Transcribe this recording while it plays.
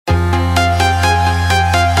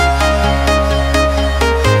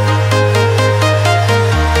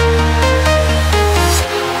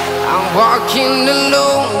walking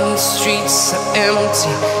alone, the streets are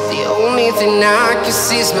empty. The only thing I can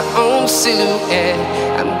see is my own silhouette.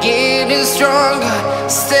 I'm getting stronger,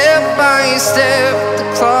 step by step. The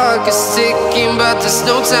clock is ticking, but there's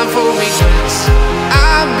no time for regrets.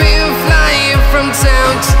 I've been flying from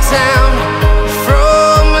town to town,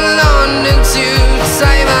 from London to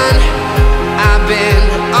Taiwan. I've been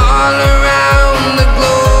all around the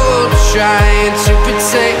globe, trying to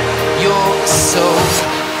protect your soul.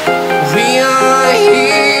 We are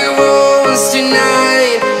heroes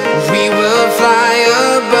tonight. We will fly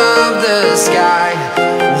above the sky.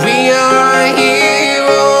 We are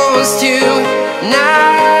heroes tonight.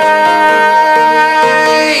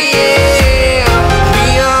 Yeah.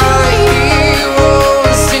 We are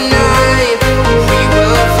heroes tonight. We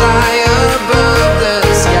will fly above the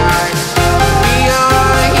sky. We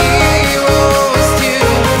are heroes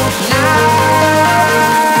tonight.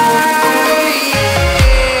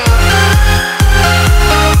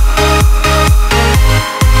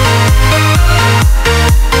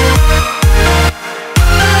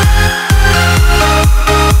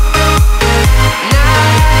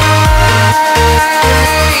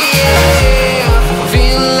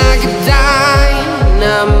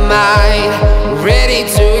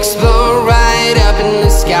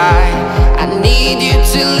 I need you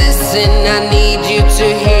to listen, I need you to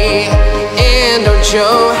hear, and don't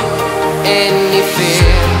show any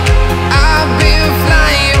fear. I've been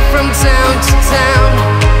flying from town to town,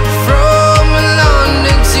 from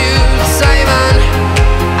London to Taiwan.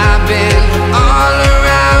 I've been all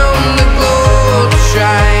around the globe,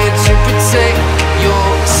 trying to protect your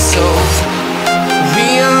soul. We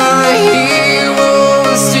are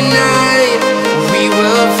heroes tonight. We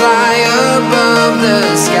will fly above the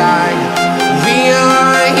sky. We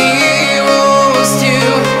are heroes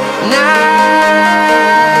tonight.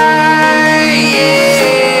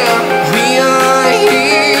 Yeah. We are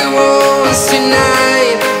heroes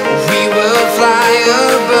tonight. We will fly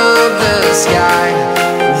above the sky.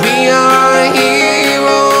 We are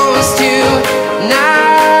heroes tonight.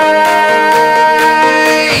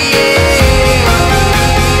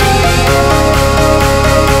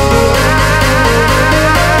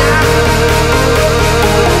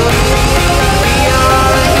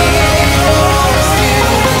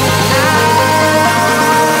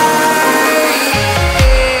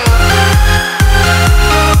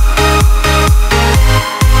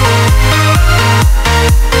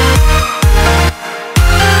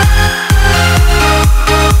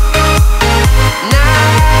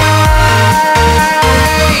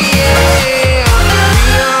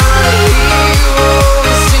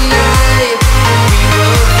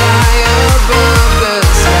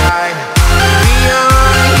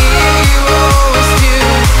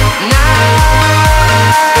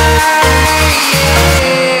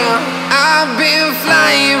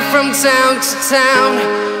 Town to town,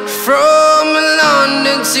 from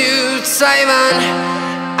London to Taiwan.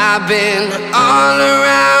 I've been all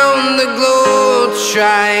around the globe,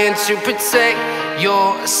 trying to protect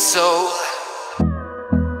your soul.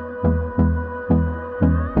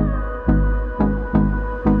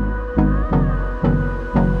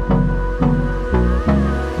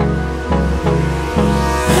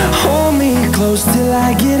 Hold me close till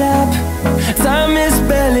I get up. Time is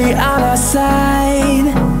barely on our side.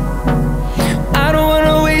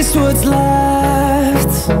 What's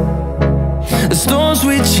left? The storms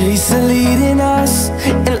we chase are leading us,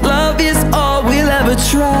 and love is all we'll ever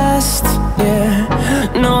trust. Yeah,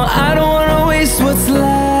 no, I don't wanna waste what's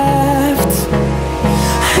left.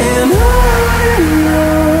 And on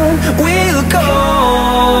we'll go,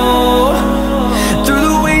 through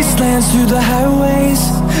the wastelands, through the highways,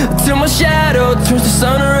 till my shadow turns to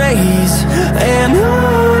sun rays. And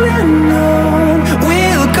on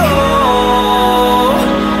we'll go,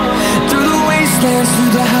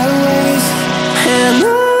 through the highways, and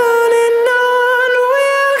on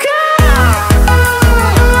we'll go.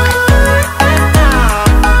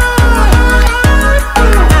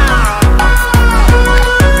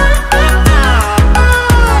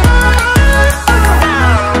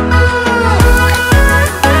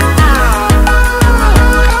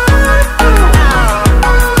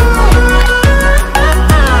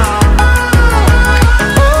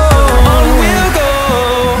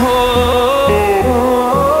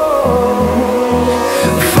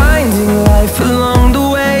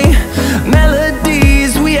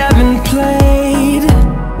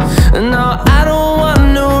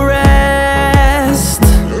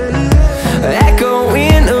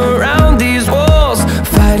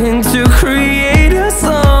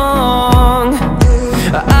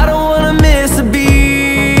 I don't wanna miss a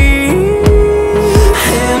beat.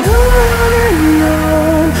 And on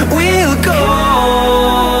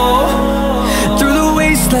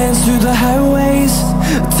the highways,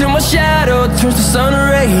 till my shadow turns to sun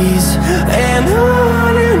rays. And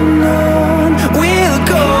on we'll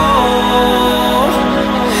go,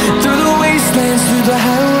 through the wastelands, through the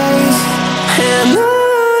highways. And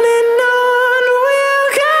on we'll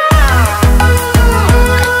go.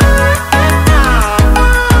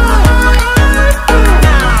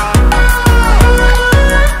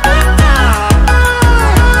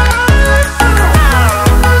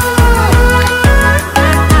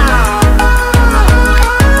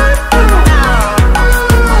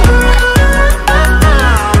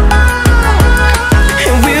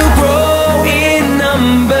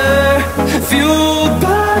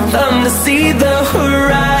 See the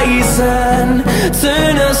horizon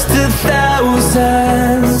turn us to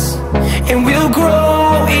thousands, and we'll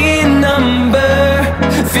grow in number,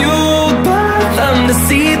 fueled by them to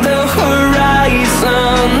see the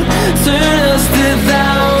horizon turn us to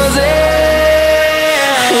thousands.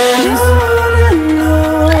 And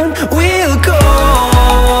on we'll go,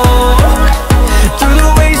 through the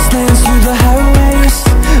wastelands, through the highways,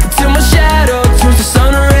 till my shadow turns to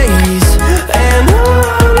sun rays. And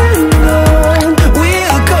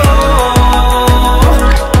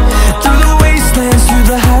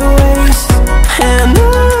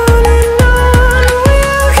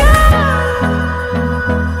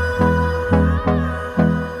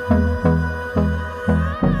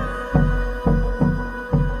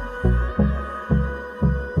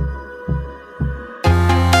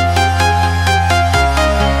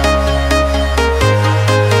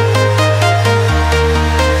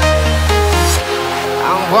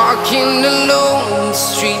walking alone, the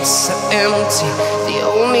streets are empty. The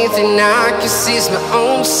only thing I can see is my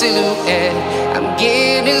own silhouette. I'm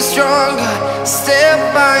getting stronger, step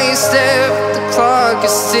by step. The clock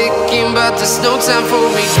is ticking, but there's no time for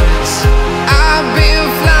regrets. I've been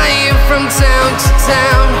flying from town to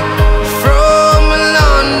town, from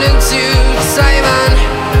London to Taiwan.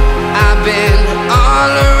 I've been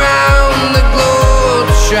all around the globe,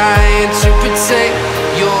 trying to protect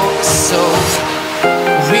your soul.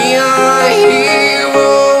 We are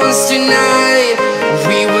heroes tonight.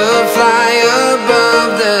 We will fly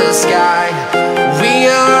above the sky. We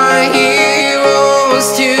are heroes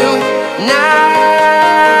tonight.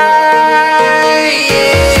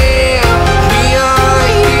 Yeah. We are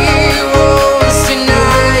heroes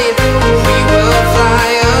tonight. We will fly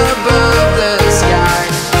above the sky.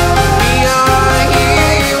 We are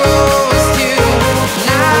heroes tonight.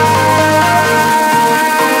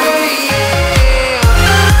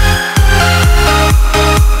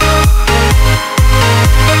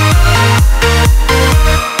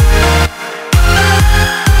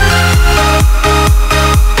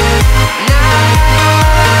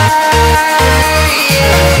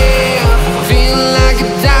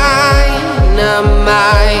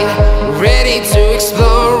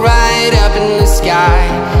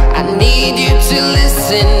 I need you to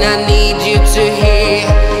listen, I need you to hear,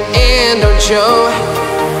 and don't show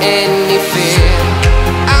any fear.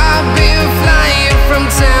 I've been flying from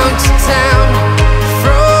town to town,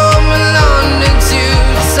 from London to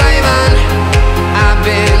Taiwan. I've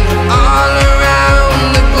been all around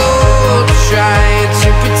the globe, trying to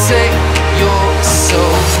protect your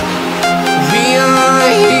soul. We are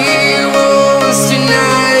heroes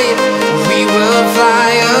tonight. We will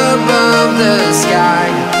fly above the sky.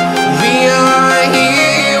 We are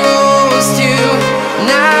heroes tonight.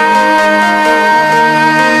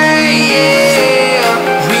 Yeah.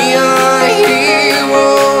 We are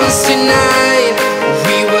heroes tonight.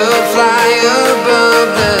 We will fly above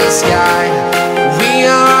the sky. We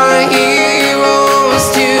are heroes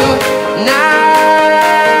tonight.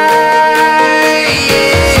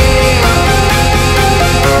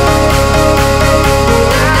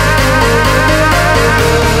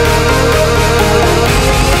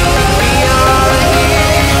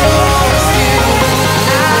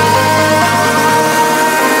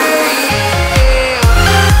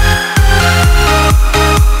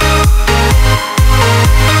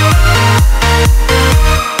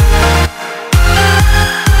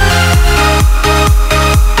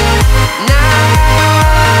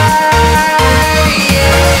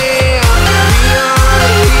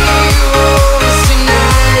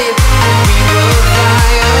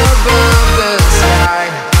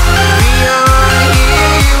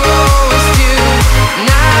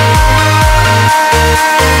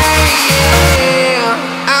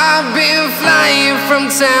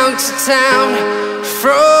 Town to town,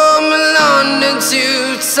 from London to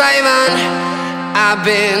Taiwan. I've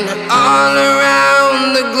been all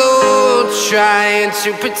around the globe, trying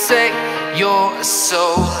to protect your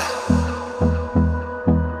soul.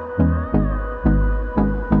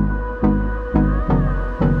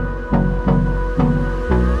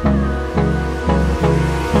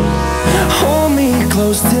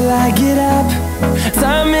 close till I get up.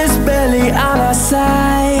 Time is barely on our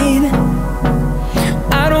side.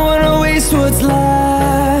 I don't wanna waste what's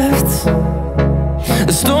left.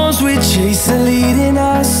 The storms we chase are leading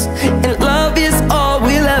us, and love is all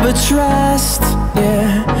we'll ever trust. Yeah,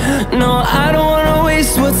 no, I don't wanna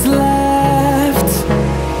waste what's left.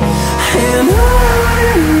 And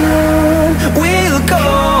on we'll go,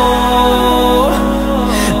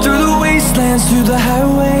 through the wastelands, through the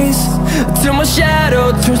highways, till my shadow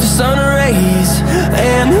turns to sun rays.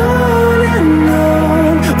 And on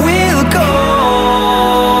we'll go,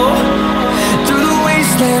 through the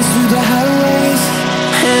wastelands, through the highways,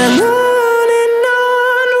 and on we'll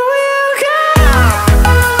go.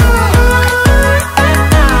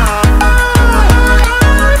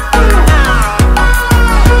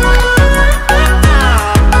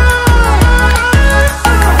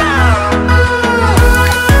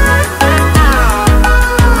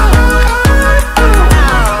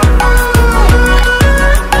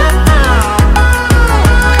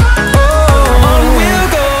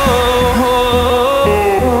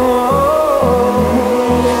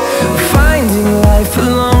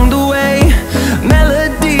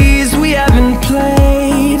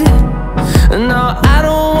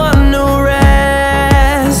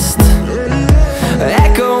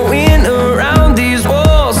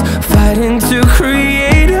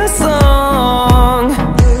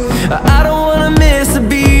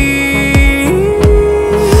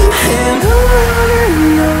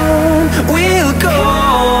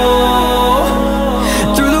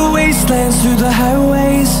 Through the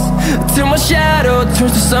highways, till my shadow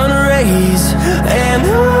turns to sun rays. And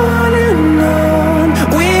on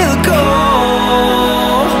we'll go,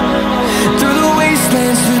 through the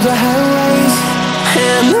wastelands, through the highways,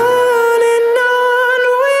 and on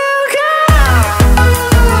we'll go.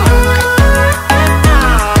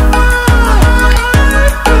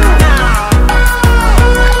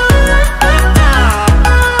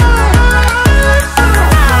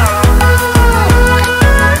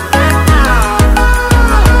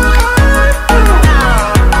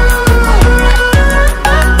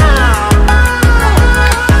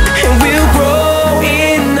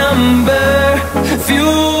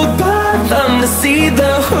 See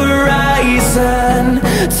the horizon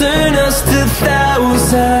turn us to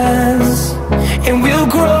thousands, and we'll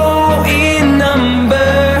grow in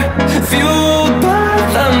number, fueled by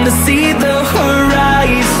them. To see the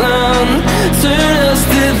horizon turn us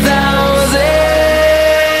to thousands,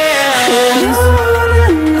 and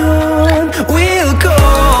on we'll go,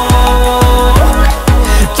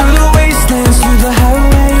 through the wastelands, through the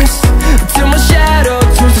highways, till my shadow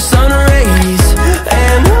turns to sun rays.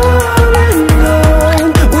 And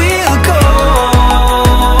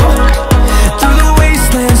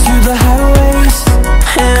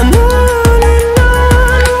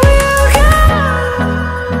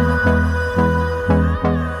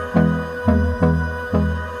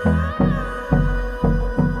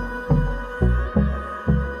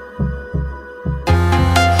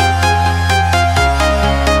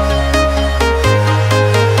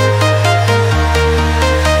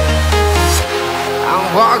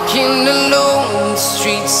walking alone, the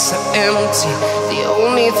streets are empty. The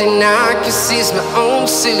only thing I can see is my own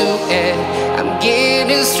silhouette. I'm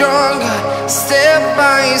getting stronger, step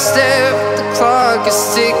by step. The clock is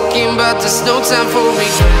ticking, but there's no time for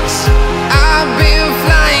regrets. I've been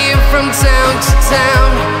flying from town to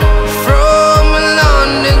town, from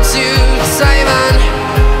London to Taiwan.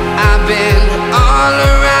 I've been all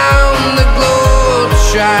around the globe,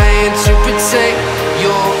 trying to protect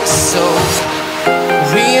your soul.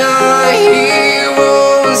 We are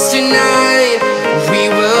heroes tonight. We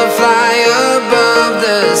will fly above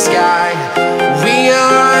the sky. We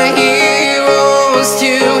are heroes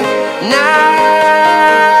tonight.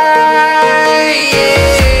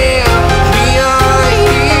 Yeah. We are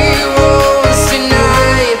heroes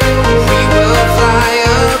tonight. We will fly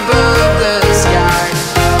above the sky.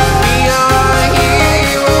 We are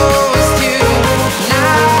heroes tonight.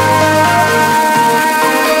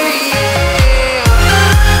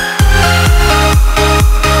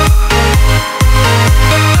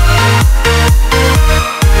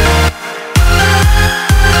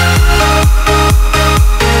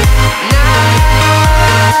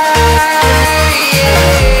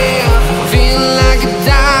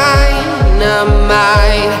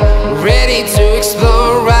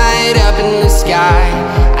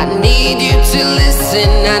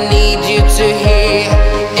 I need you to hear,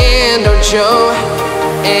 and don't show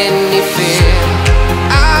any fear.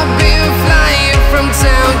 I've been flying from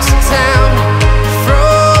town to town,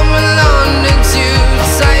 from London to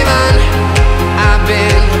Taiwan. I've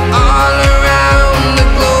been all around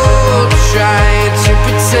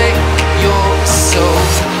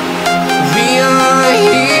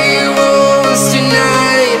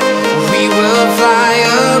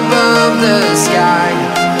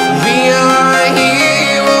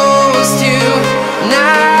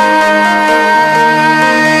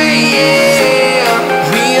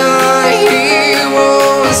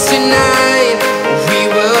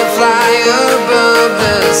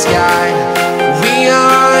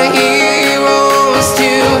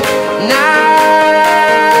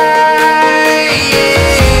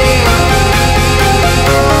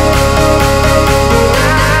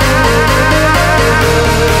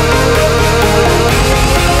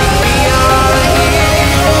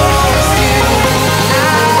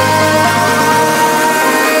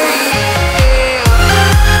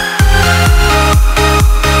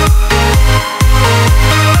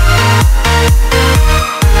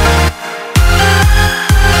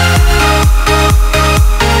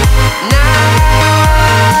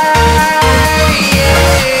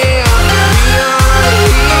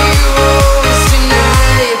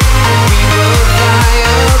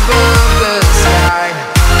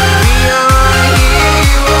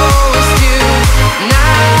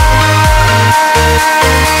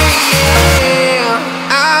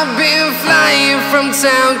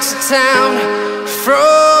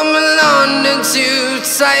from London to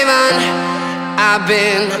Taiwan. I've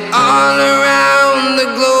been all around the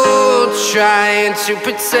globe trying to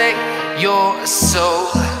protect your soul.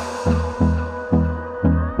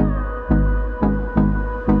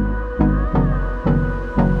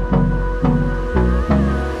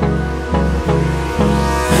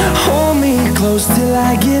 Hold me close till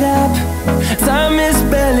I get up. Time is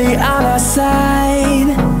barely on our side.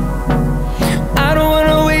 I don't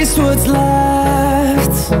wanna waste what's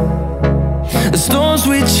left. The storms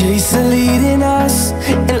we chase are leading us,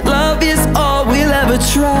 and love is all we'll ever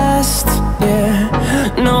trust. Yeah,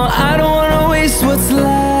 no, I don't wanna waste what's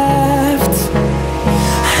left.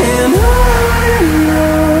 And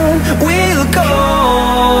on we'll go,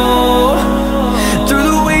 through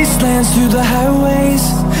the wastelands, through the highways,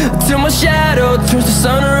 till my shadow turns to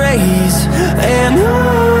sun rays. And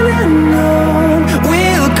on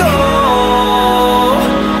we'll go,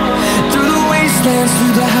 through the wastelands,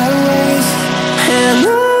 through the highways, and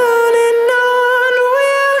on we'll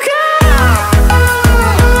go.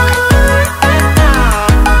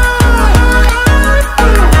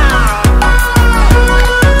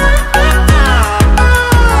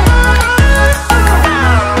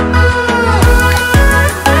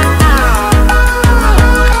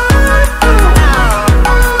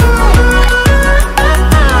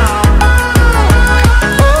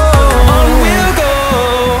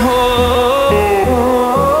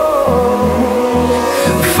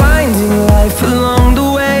 Along the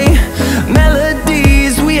way,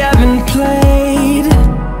 melodies we haven't played.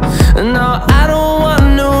 No, I don't want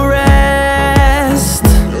no rest.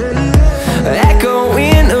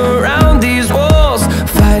 Echoing around these walls,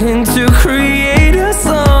 fighting to create a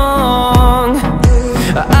song.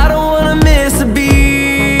 I don't wanna miss a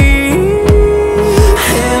beat.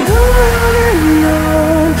 And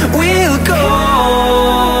on we'll go,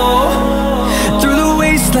 through the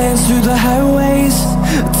wastelands, through the highways,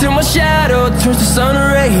 till my shadow turns to sun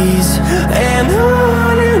rays. And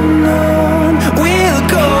on